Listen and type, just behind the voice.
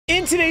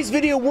In today's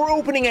video, we're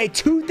opening a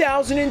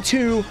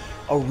 2002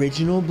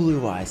 original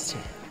Blue Eyes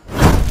tin.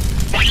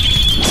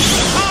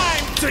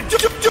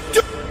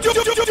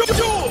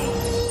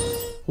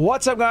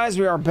 What's up, guys?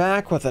 We are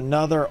back with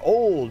another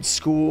old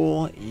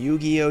school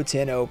Yu-Gi-Oh!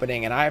 Tin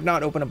opening, and I have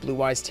not opened a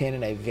Blue Eyes tin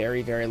in a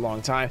very, very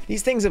long time.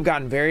 These things have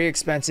gotten very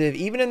expensive,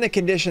 even in the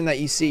condition that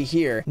you see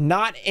here.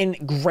 Not in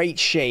great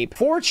shape.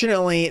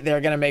 Fortunately, they're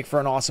going to make for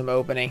an awesome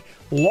opening.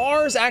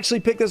 Lars actually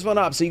picked this one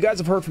up, so you guys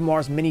have heard from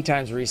Lars many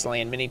times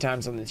recently and many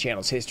times on the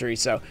channel's history,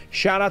 so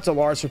shout out to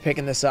Lars for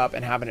picking this up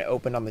and having it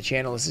opened on the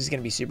channel. This is going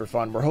to be super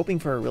fun. We're hoping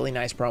for a really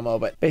nice promo,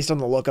 but based on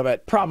the look of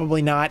it,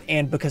 probably not,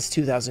 and because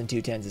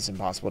 2002 tins, it's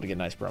impossible to get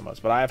nice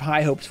promos, but I have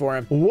high hopes for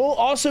him. We'll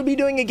also be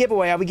doing a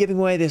giveaway. I'll be giving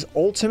away this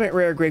Ultimate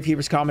Rare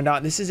Gravekeeper's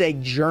Commandant. This is a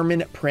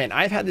German print.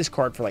 I've had this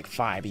card for like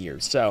 5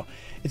 years, so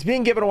it's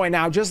being given away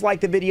now. Just like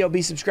the video,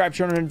 be subscribed,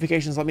 turn on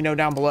notifications, let me know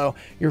down below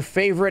your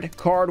favorite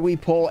card we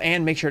pull,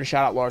 and make sure to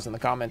shout out Lars in the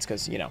comments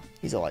because, you know,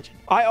 he's a legend.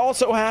 I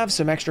also have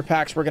some extra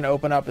packs we're going to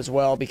open up as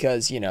well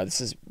because, you know,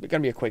 this is going to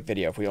be a quick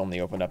video if we only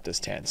open up this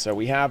 10. So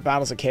we have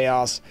Battles of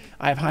Chaos.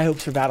 I have high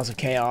hopes for Battles of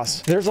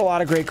Chaos. There's a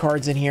lot of great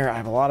cards in here. I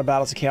have a lot of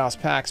Battles of Chaos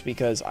packs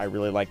because I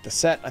really like the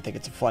set. I think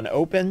it's a fun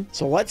open.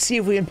 So let's see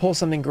if we can pull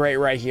something great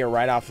right here,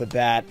 right off the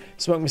bat.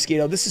 Smoke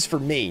Mosquito. This is for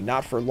me,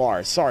 not for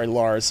Lars. Sorry,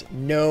 Lars.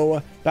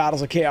 No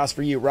Battles of Chaos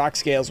for you. Rock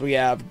Scales, we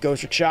have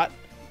Ghost Trick Shot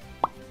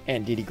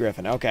and Didi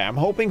Griffin. Okay, I'm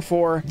hoping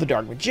for the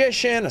Dark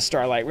Magician, a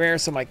Starlight Rare,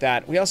 something like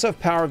that. We also have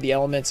Power of the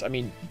Elements. I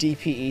mean,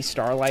 DPE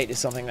Starlight is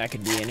something that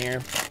could be in here,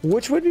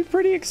 which would be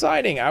pretty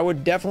exciting. I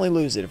would definitely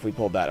lose it if we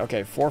pulled that.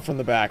 Okay, 4 from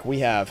the back. We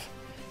have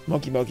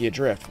Monkey Monkey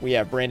Adrift. We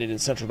have Branded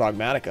and Central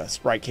Dogmatica,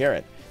 Sprite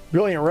Carrot,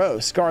 Brilliant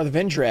Rose, Scar the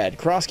Vindread,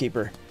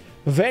 Crosskeeper,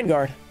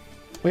 Vanguard.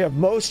 We have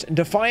Most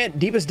Defiant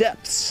Deepest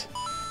Depths,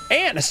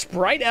 and a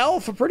Sprite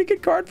Elf, a pretty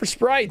good card for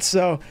Sprites.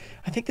 So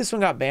I think this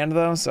one got banned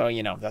though, so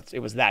you know, it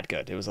was that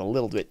good. It was a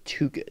little bit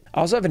too good.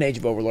 I also have an Age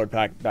of Overlord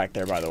pack back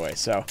there, by the way.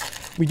 So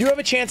we do have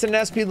a chance at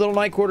an SP Little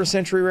Knight Quarter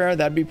Century Rare.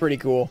 That'd be pretty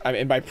cool. I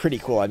mean, by pretty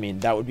cool, I mean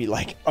that would be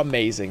like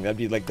amazing. That'd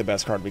be like the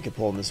best card we could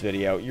pull in this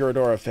video.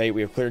 Eurodora of Fate. We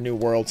have Clear New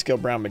World, Skill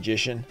Brown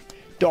Magician,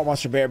 Adult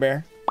Monster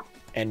Bear,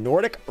 and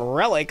Nordic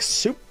Relic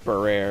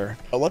Super Rare.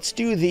 Let's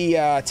do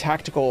the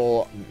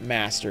Tactical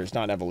Masters,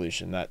 not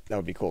Evolution. That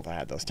would be cool if I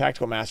had those.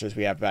 Tactical Masters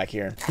we have back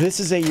here. This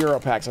is a Euro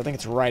pack, so I think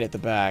it's right at the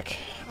back.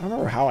 I don't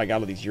remember how I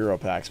got all these Euro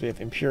packs. We have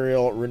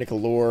Imperial, Runic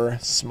Allure,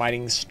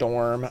 Smiting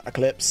Storm,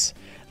 Eclipse,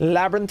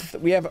 Labyrinth.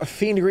 We have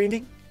Fiend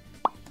Greeting,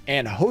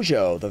 and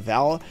Hojo, the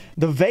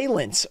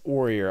Valence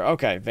Warrior.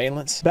 Okay,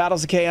 Valence.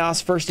 Battles of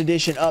Chaos, first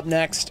edition up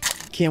next.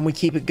 Can we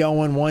keep it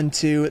going? 1,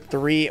 2,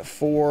 3,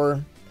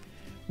 4.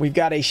 We've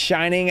got a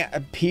Shining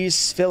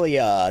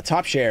Peacephilia,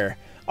 Top Share,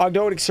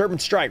 Ogdoadic Serpent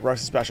Strike, Ruxin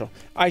Special,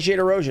 Ice Shade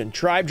Erosion,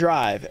 Tribe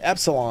Drive,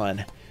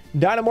 Epsilon,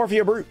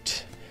 Dynamorphia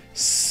Brute,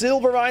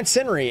 Silvervine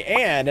Cinery,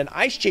 and an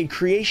Ice Jade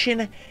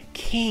Creation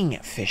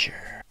Kingfisher.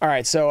 All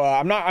right, so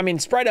I mean,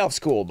 Sprite Elf's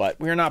cool, but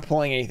we're not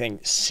pulling anything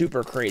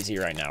super crazy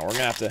right now. We're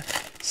gonna have to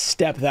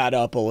step that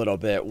up a little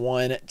bit.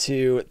 1,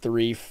 2,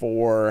 3,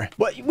 4.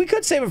 But we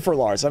could save it for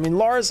Lars. I mean,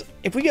 Lars,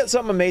 if we get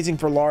something amazing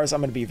for Lars,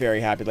 I'm gonna be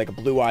very happy. Like a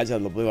Blue Eyes out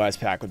of the Blue Eyes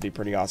pack would be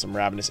pretty awesome.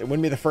 Ravenous. It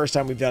wouldn't be the first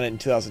time we've done it in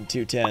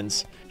 2002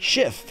 tens.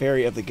 Shift,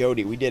 Fairy of the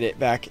Goatee. We did it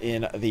back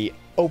in the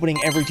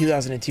opening every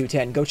 2002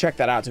 10. Go check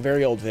that out. It's a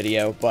very old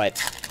video,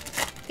 but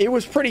it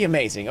was pretty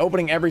amazing.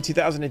 Opening every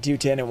 2002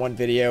 10 in one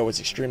video was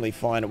extremely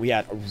fun. We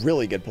had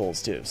really good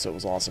pulls too, so it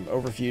was awesome.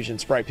 Overfusion,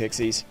 Sprite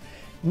Pixies,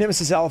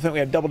 Nemesis Elephant. We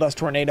have Double Dust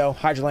Tornado,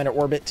 Hydrolander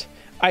Orbit,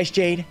 Ice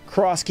Jade,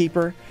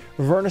 Crosskeeper,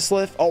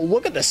 Vernislith. Oh,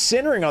 look at the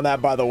centering on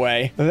that, by the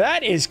way.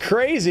 That is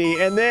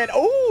crazy. And then,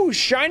 oh,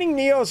 Shining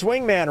Neos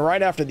Wingman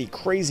right after the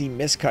crazy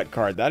miscut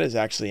card. That is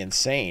actually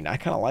insane. I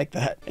kind of like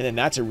that. And then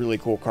that's a really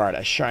cool card,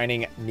 a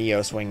Shining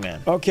Neos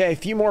Wingman. Okay, a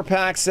few more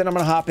packs, then I'm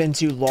going to hop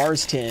into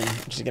Lars tin,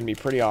 which is going to be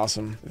pretty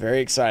awesome.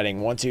 Very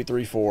exciting. 1, 2,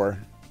 3, 4.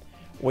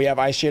 We have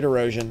Ice Shade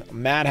Erosion,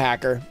 Mad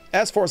Hacker,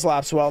 S-Force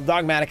Lapswell,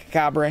 Dogmatic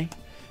Cabre,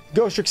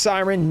 Ghost Trick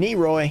Siren,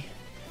 Neroy.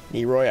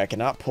 Neroy, I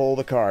cannot pull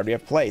the card. We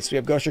have Place. We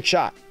have Ghost Trick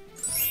Shot.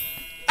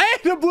 And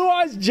the Blue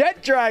Eyes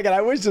Jet Dragon.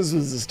 I wish this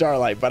was the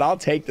Starlight, but I'll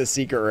take the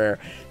secret rare.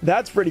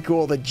 That's pretty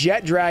cool. The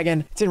Jet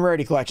Dragon. It's in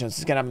Rarity Collections.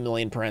 It's going to have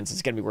 1,000,000 prints.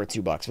 It's going to be worth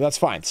 $2, but that's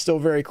fine. Still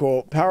very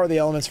cool. Power of the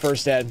Elements,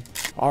 first ed.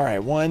 All right,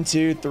 1,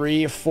 2,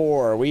 3,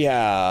 4. We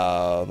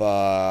have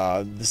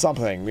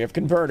something. We have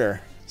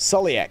Converter,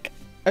 Sulliek,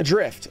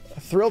 Adrift,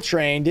 Thrill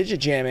Train, Digit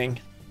Jamming,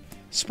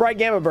 Sprite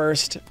Gamma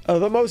Burst,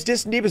 the Most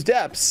Distant Deepest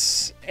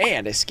Depths,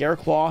 and a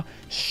Scareclaw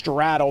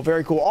Straddle.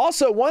 Very cool.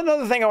 Also, one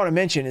other thing I want to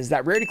mention is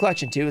that Rarity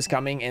Collection 2 is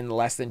coming in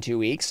less than 2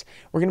 weeks.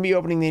 We're going to be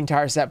opening the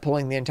entire set,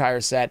 pulling the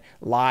entire set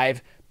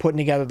live, putting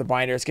together the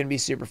binder. It's going to be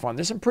super fun.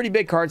 There's some pretty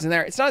big cards in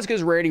there. It's not as good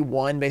as Rarity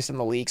 1 based on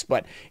the leaks,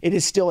 but it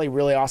is still a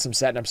really awesome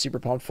set, and I'm super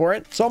pumped for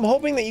it. So I'm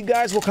hoping that you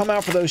guys will come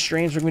out for those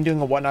streams. We're going to be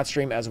doing a Whatnot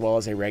stream as well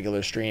as a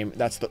regular stream.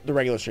 That's the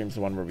regular stream is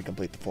the one where we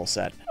complete the full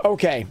set.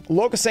 Okay,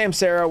 Loca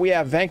Samsara, we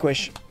have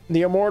Vanquish,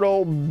 the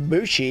Immortal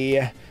Bushi,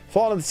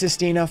 Fallen of the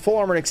Sistina, Full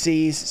Armored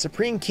Xyz,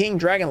 Supreme King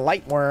Dragon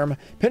Lightworm,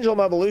 Pendulum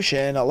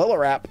Evolution, a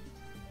Lilirap,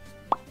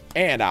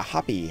 and a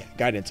Hoppy,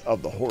 Guidance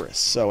of the Horus.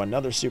 So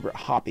another super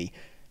Hoppy,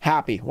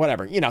 Happy,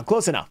 whatever, you know,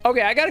 close enough.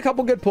 Okay, I got a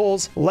couple good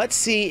pulls. Let's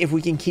see if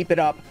we can keep it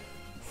up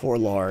for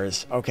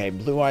Lars. Okay,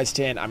 Blue Eyes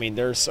tin. I mean,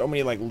 there's so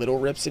many like little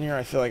rips in here.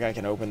 I feel like I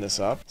can open this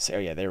up. So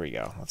yeah, there we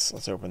go.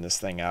 Let's open this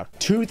thing up.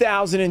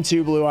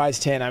 2002 Blue Eyes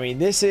tin. I mean,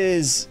 this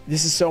is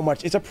so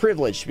much. It's a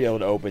privilege to be able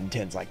to open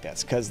tins like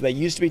this because they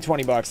used to be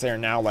 20 bucks. They're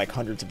now like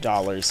hundreds of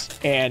dollars,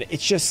 and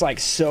it's just like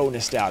so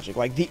nostalgic.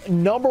 Like the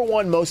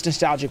 #1 most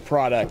nostalgic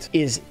product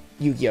is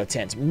Yu-Gi-Oh!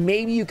 Tins.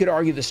 Maybe you could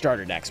argue the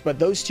starter decks, but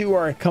those two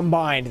are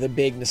combined the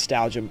big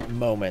nostalgia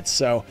moments.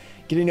 So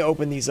getting to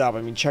open these up,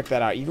 I mean, check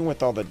that out. Even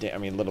with all the, I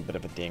mean, a little bit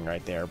of a ding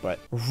right there, but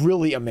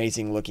really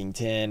amazing looking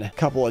tin.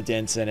 Couple of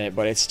dents in it,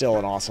 but it's still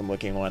an awesome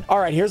looking one. All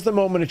right, here's the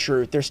moment of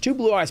truth. There's 2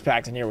 Blue Eyes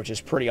packs in here, which is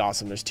pretty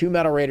awesome. There's 2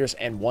 Metal Raiders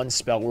and 1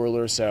 Spell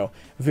Ruler, so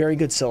very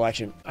good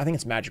selection. I think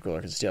it's Magic Ruler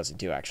because it's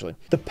 2002, actually.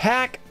 The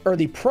pack, or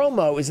the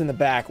promo, is in the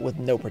back with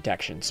no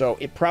protection, so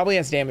it probably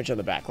has damage on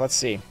the back. Let's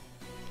see.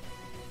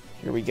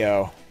 Here we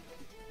go.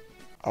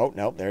 Oh,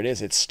 no, there it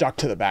is. It's stuck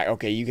to the back.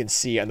 Okay, you can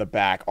see on the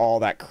back all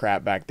that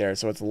crap back there,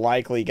 so it's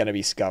likely going to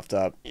be scuffed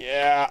up.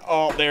 Yeah,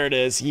 oh, there it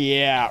is.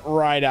 Yeah,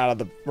 right out of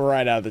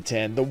the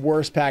tin. The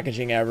worst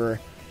packaging ever.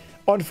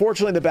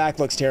 Unfortunately, the back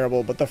looks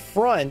terrible, but the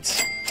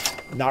front,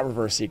 not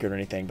reverse secret or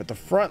anything, but the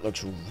front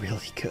looks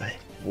really good.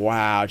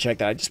 Wow, check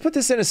that. I just put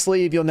this in a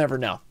sleeve. You'll never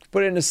know.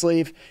 Put it in a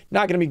sleeve,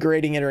 not going to be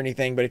grading it or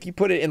anything, but if you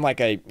put it in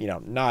like a, you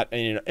know, not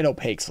an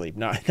opaque sleeve,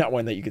 not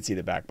one that you can see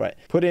the back, but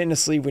put it in a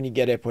sleeve when you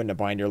get it, put in a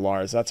binder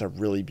Lars. That's a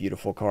really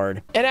beautiful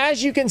card. And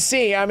as you can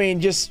see, I mean,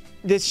 this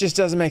just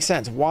doesn't make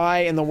sense. Why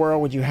in the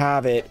world would you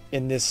have it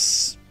in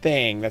this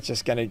thing that's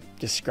just going to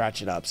just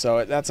scratch it up?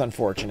 So that's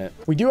unfortunate.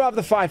 We do have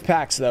the 5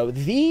 packs though.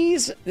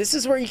 This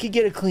is where you could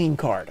get a clean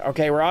card.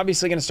 Okay, we're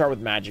obviously going to start with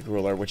Magic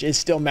Ruler, which is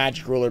still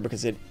Magic Ruler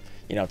because it,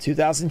 you know,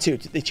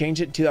 2002, they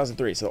changed it in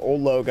 2003. So the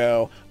old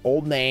logo,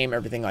 old name,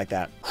 everything like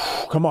that.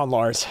 Come on,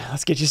 Lars,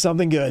 let's get you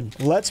something good.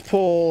 Let's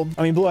pull,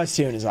 I mean, Blue Eyes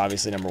Tune is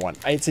obviously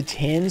 #1. It's a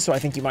tin, so I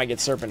think you might get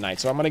Serpent Knight.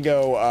 So I'm going to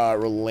go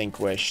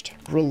Relinquished.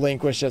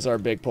 Relinquished as our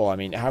big pull. I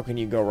mean, how can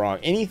you go wrong?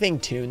 Anything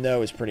Tune,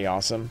 though, is pretty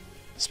awesome,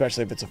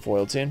 especially if it's a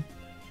foil tune.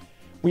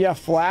 We have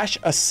Flash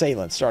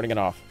Assailant starting it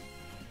off.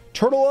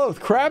 Turtle Oath,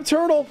 Crab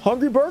Turtle,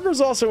 Hungry Burger's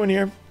also in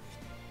here.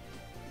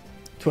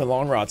 Twin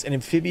Long Rods, an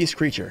amphibious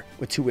creature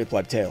with 2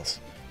 whip-like tails.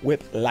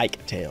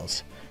 Whip-like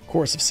tails.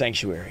 Chorus of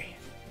Sanctuary.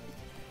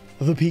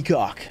 The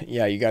Peacock.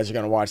 Yeah, you guys are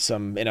going to watch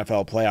some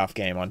NFL playoff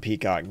game on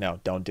Peacock. No,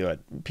 don't do it.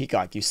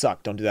 Peacock, you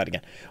suck. Don't do that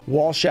again.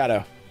 Wall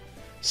Shadow.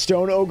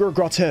 Stone Ogre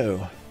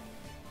Grotto.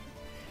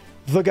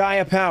 The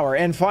Gaia Power.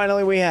 And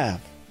finally we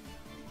have...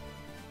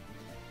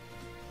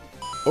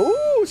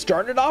 Ooh,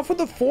 started off with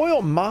the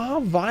foil.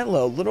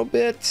 Mahavilo.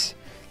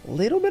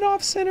 Little bit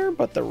off center,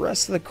 but the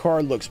rest of the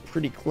card looks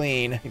pretty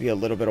clean. Maybe a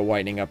little bit of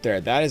whitening up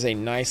there. That is a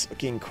nice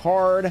looking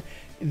card.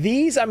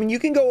 These, I mean, you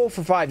can go 0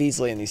 for 5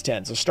 easily in these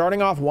 10. So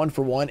starting off 1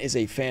 for 1 is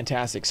a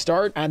fantastic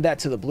start. Add that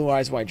to the Blue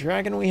Eyes White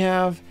Dragon we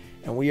have,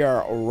 and we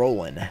are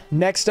rolling.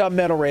 Next up,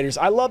 Metal Raiders.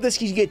 I love this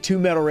because you get 2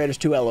 Metal Raiders,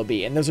 2 LOB,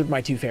 and those are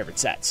my 2 favorite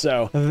sets.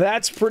 So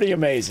that's pretty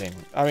amazing.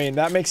 I mean,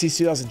 that makes these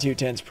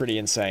 2002 10s pretty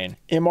insane.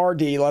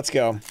 MRD, let's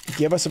go.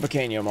 Give us a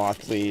Pequeño Moth,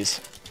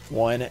 please.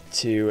 1,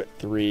 2,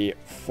 3,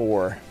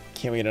 4.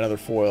 Can we get another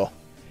foil?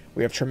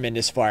 We have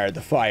Tremendous Fire.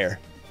 The fire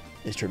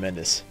is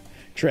tremendous.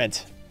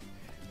 Trent,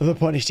 the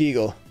Punished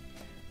Eagle.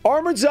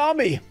 Armored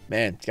Zombie.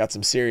 Man, it's got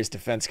some serious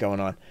defense going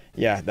on.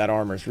 Yeah, that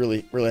armor is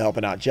really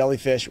helping out.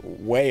 Jellyfish,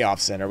 way off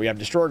center. We have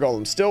Destroyer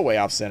Golem, still way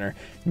off center.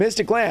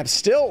 Mystic Lamp,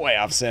 still way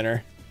off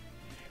center.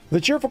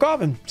 The Cheerful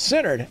Coffin,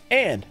 centered.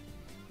 And...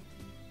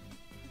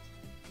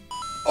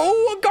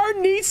 oh, a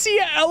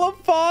Garnecia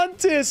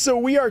Elephantis. So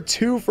we are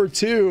 2 for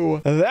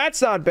 2.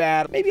 That's not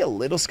bad. Maybe a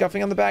little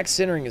scuffing on the back.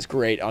 Centering is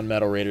great on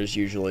Metal Raiders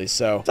usually.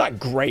 So it's not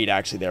great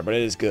actually there, but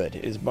it is good.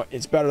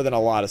 It's better than a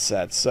lot of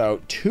sets.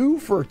 So 2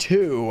 for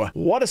 2.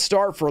 What a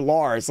start for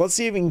Lars. Let's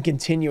see if we can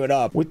continue it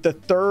up with the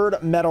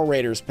 3rd Metal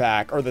Raiders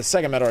pack, or the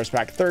 2nd Metal Raiders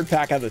pack. 3rd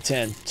pack out of the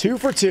 10. 2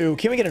 for 2.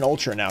 Can we get an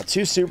Ultra now?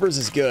 2 Supers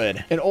is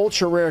good. An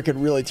Ultra Rare could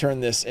really turn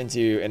this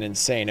into an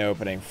insane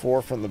opening.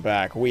 4 from the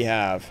back. We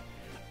have...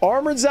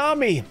 Armored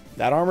Zombie.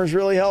 That armor's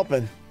really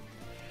helping.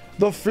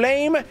 The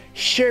Flame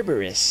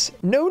Cerberus.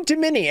 Known to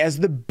many as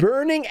the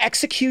Burning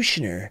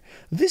Executioner,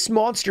 this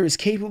monster is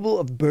capable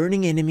of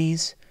burning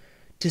enemies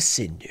to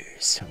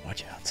cinders.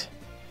 Watch out.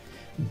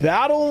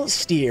 Battle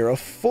Steer.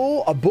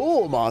 A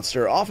bull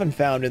monster often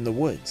found in the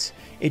woods.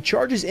 It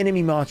charges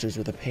enemy monsters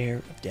with a pair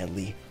of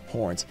deadly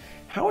horns.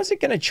 How is it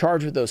going to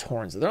charge with those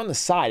horns? They're on the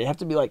side. It'd have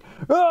to be like,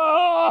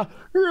 ah,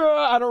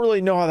 ah. I don't really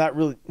know how that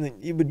really...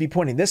 it would be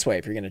pointing this way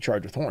if you're going to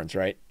charge with horns,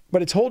 right?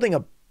 But it's holding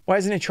a... why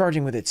isn't it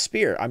charging with its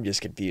spear? I'm just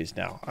confused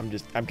now.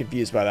 I'm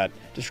confused by that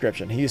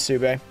description.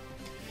 Hyusube.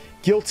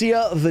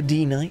 Guiltia the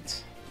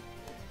D-Knight.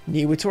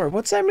 Niwatori.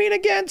 What's that mean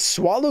again?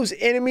 Swallows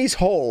enemies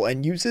whole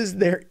and uses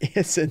their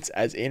essence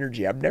as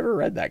energy. I've never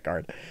read that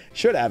card.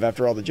 Should have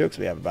after all the jokes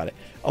we have about it.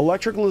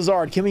 Electric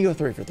Lizard. Can we go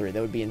 3 for 3?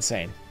 That would be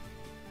insane.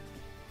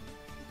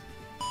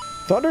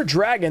 Thunder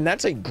Dragon,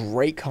 that's a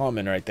great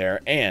comment right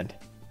there. And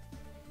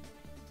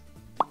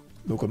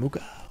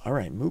Muka. All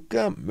right,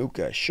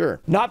 Muka, sure.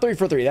 Not 3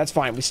 for 3, that's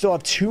fine. We still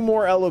have 2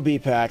 more LOB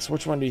packs.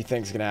 Which one do you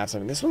think is going to have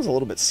something? This one's a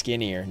little bit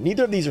skinnier.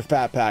 Neither of these are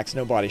fat packs,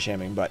 no body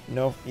shaming, but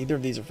no, neither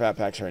of these are fat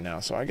packs right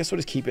now. So I guess we'll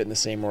just keep it in the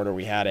same order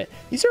we had it.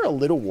 These are a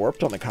little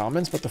warped on the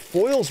commons, but the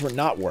foils were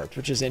not warped,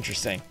 which is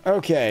interesting.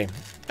 Okay,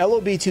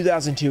 LOB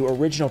 2002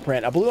 original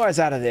print. A Blue Eyes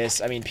out of this,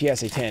 I mean,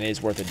 PSA 10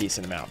 is worth a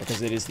decent amount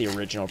because it is the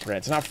original print.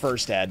 It's not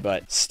first ed,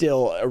 but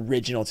still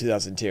original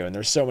 2002. And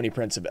there's so many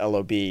prints of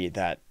LOB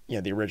that, you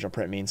know, the original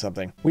print means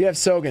something. We have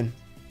Sogan.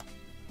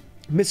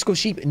 Mystical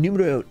Sheep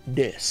numero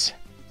 2.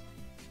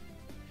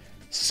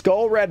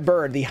 Skull Red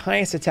Bird, the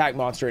highest attack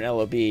monster in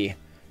LOB.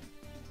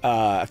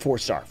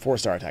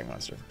 4-star attack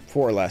monster.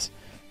 4 or less.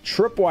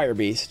 Tripwire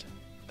Beast.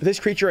 This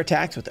creature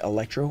attacks with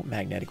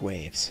electromagnetic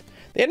waves.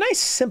 They had nice,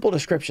 simple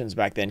descriptions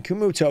back then.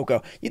 Kumu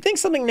Toko. You'd think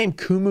something named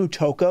Kumu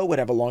Toko would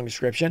have a long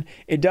description.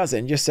 It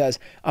doesn't. It just says,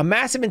 a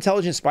massive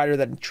intelligent spider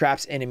that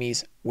traps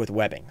enemies with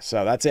webbing.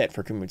 So that's it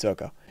for Kumu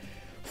Toko.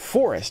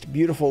 Forest.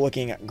 Beautiful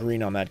looking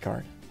green on that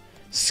card.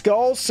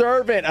 Skull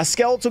Servant. A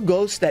skeletal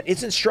ghost that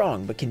isn't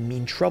strong, but can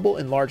mean trouble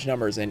in large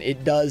numbers. And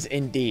it does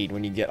indeed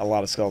when you get a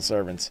lot of Skull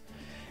Servants.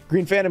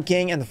 Green Phantom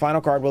King. And the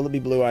final card, will it be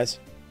Blue Eyes?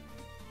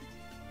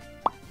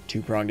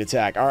 2-pronged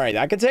attack. All right,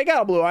 I could take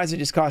out Blue Eyes. It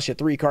just costs you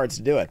 3 cards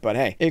to do it. But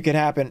hey, it could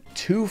happen.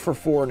 2 for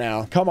 4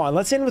 now. Come on,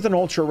 let's end with an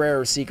ultra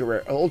rare or secret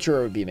rare. Ultra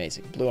rare would be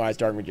amazing. Blue Eyes,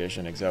 Dark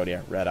Magician,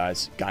 Exodia, Red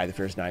Eyes, Guy the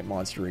Fierce Knight,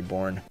 Monster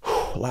Reborn.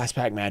 Last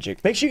pack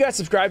magic. Make sure you guys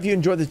subscribe if you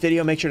enjoyed this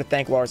video. Make sure to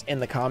thank Lars in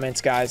the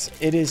comments, guys.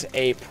 It is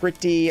a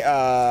pretty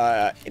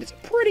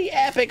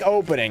epic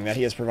opening that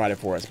he has provided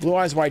for us. Blue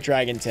Eyes White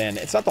Dragon 10.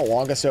 It's not the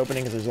longest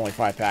opening because there's only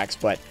 5 packs,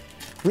 but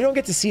we don't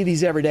get to see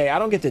these every day. I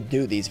don't get to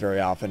do these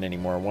very often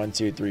anymore. 1,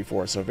 2, 3,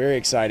 4. So very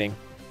exciting.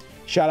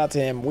 Shout out to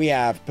him. We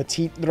have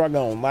Petit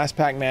Dragon, Last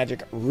Pack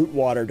Magic, Root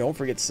Water. Don't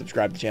forget to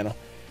subscribe to the channel.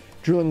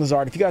 Drooling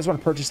Lizard. If you guys want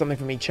to purchase something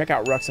from me, check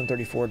out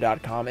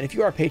ruxon34.com. And if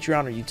you are a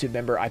Patreon or YouTube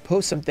member, I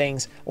post some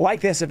things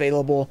like this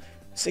available.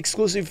 It's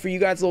exclusive for you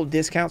guys, a little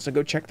discount, so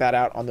go check that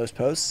out on those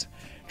posts.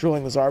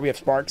 Drooling Lizard. We have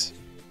Sparks,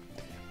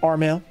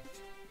 Armail,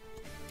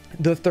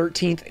 the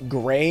 13th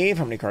Grave.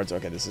 How many cards?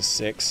 Okay, this is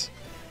 6.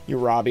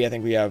 Urabi. I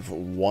think we have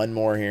 1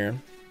 more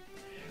here.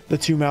 The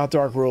 2-Mouth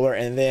Dark Ruler,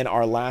 and then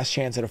our last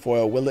chance at a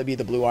foil. Will it be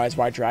the Blue Eyes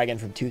White Dragon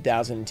from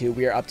 2002?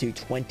 We are up to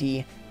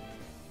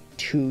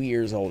 22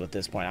 years old at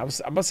this point. I'm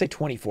about to say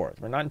 24.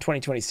 We're not in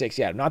 2026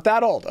 yet. I'm not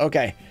that old.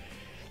 Okay.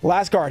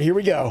 Last card. Here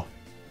we go.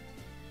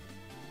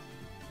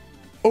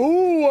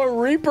 Ooh,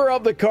 a Reaper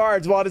of the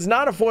Cards. Well, it is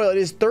not a foil. It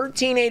is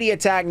 1380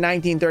 attack,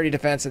 1930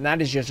 defense, and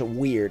that is just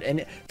weird.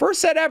 And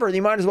first set ever,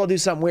 you might as well do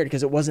something weird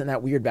because it wasn't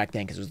that weird back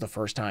then because it was the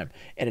first time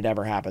it had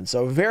ever happened.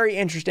 So very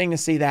interesting to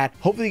see that.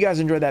 Hopefully you guys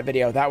enjoyed that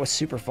video. That was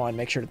super fun.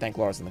 Make sure to thank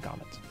Lars in the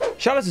comments.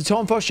 Shout out to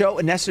Tomfo Show,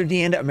 Nestor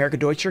Dienda, America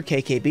Deutscher,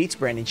 KK Beats,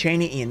 Brandon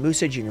Cheney, Ian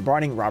Musa, Junior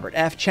Barding, Robert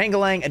F.,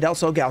 Changalang,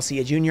 Adelso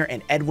Garcia Jr.,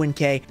 and Edwin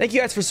K. Thank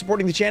you guys for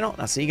supporting the channel, and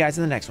I'll see you guys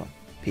in the next one.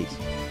 Peace.